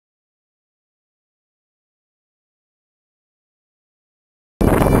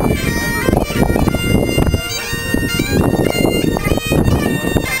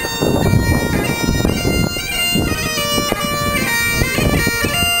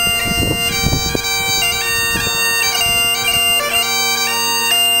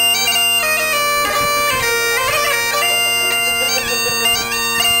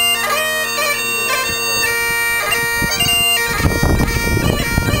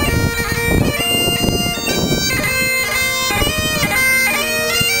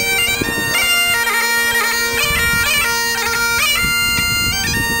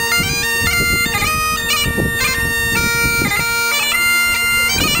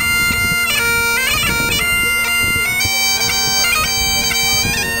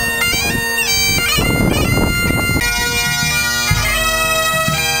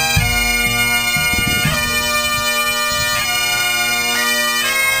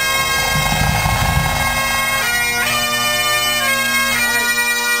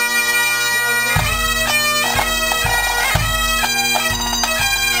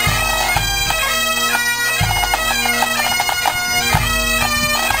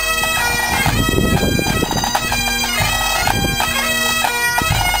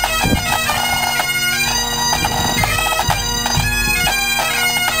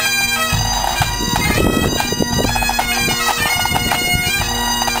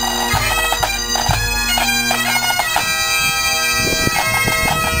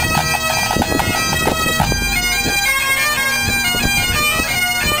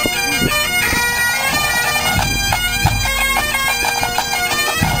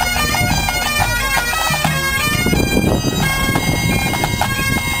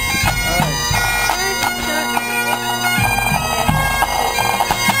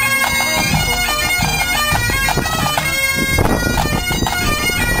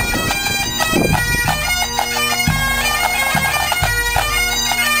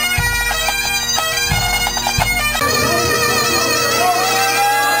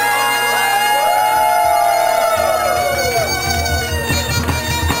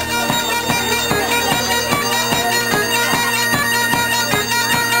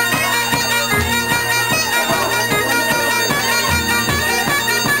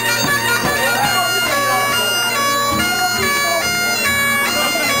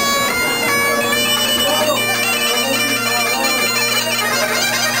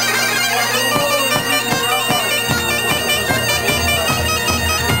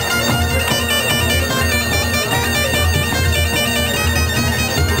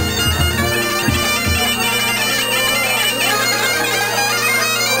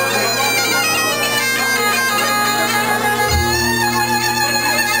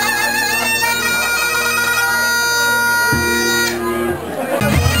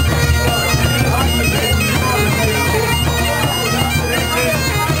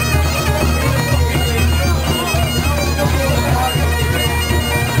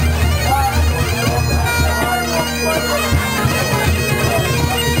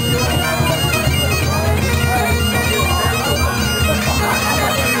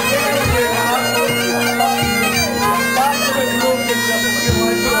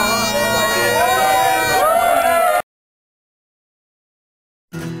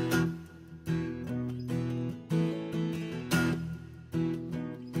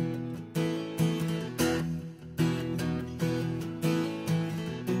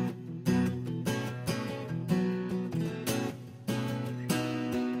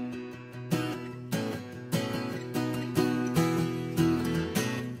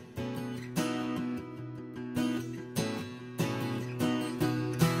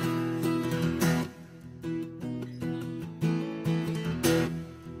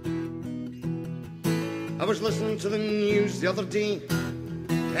I was listening to the news the other day.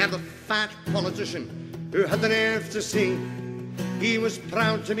 They had a fat politician who had the nerve to say he was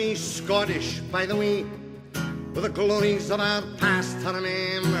proud to be Scottish, by the way, with the glories of our past to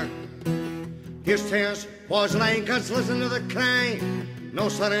remember. Here's to us was like us, listen to the cry, no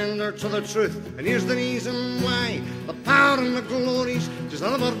surrender to the truth, and here's the reason why. The power and the glories, just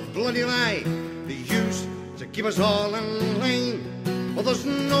another bloody lie they used to keep us all in line. Well, there's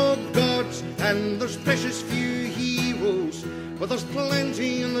no gods and there's precious few heroes, but there's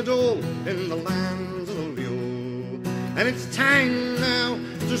plenty in the dole in the land of the Leo. And it's time now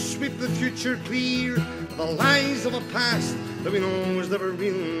to sweep the future clear of the lies of a past that we know has never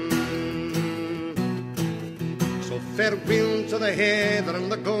been. So farewell to the heather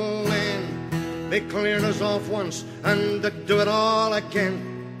and the golan. They cleared us off once and they'd do it all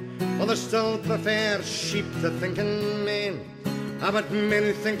again. Well, they still prefer sheep to thinking men. But men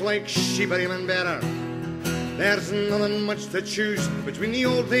who think like sheep are even better. There's nothing much to choose between the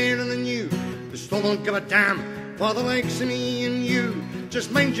old there and the new. They still don't give a damn for the likes of me and you.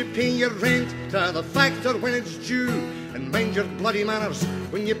 Just mind you pay your rent to the factor when it's due, and mind your bloody manners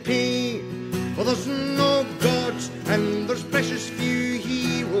when you pay. For there's no gods and there's precious few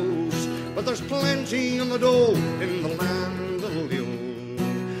heroes, but there's plenty on the dole in the land of the Leo.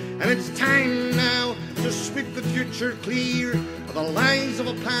 And it's time now to sweep the future clear of the lies of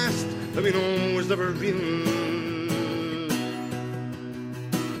a past that we know has never been.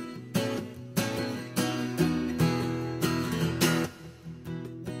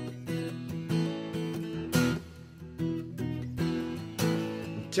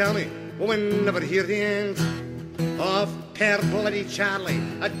 Tell me, will we never hear the end of Pear Bloody Charlie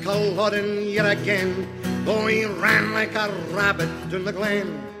at Culloden yet again? Though he ran like a rabbit down the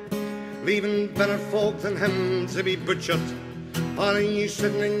glen, leaving better folk than him to be butchered. Or are you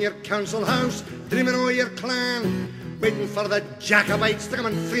sitting in your council house, dreaming of your clan, waiting for the Jacobites to come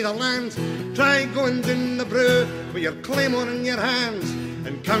and free the land? Try going down the brew with your claymore in your hands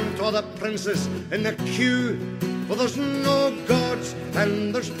and count all the princes in the queue. For there's no gods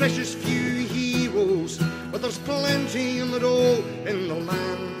and there's precious few heroes, but there's plenty in the dole in the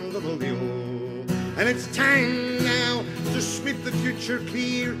land of the Leo. And it's time now to sweep the future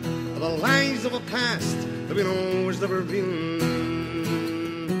clear of the lies of a past that we know has never been.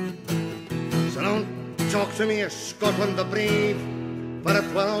 So don't talk to me of Scotland the brave, for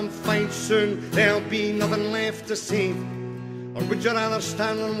if we're on fight soon, there'll be nothing left to save. Or would you rather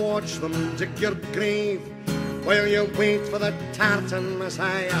stand and watch them dig your grave while you wait for the tartan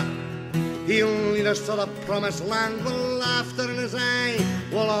Messiah? He'll lead us to the promised land with laughter in his eye.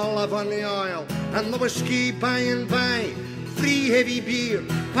 We'll all live on the oil and the whiskey by and by, free heavy beer,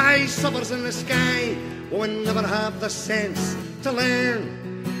 pie suppers in the sky. We'll never have the sense to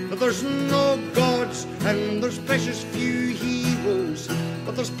learn that there's no gods and there's precious few heroes,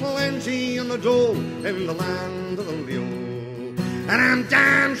 but there's plenty on the dole in the land of the Leo. And I'm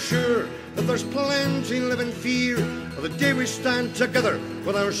damn sure that there's plenty live in fear of the day we stand together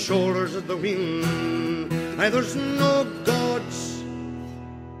with our shoulders at the wheel. Aye, there's no God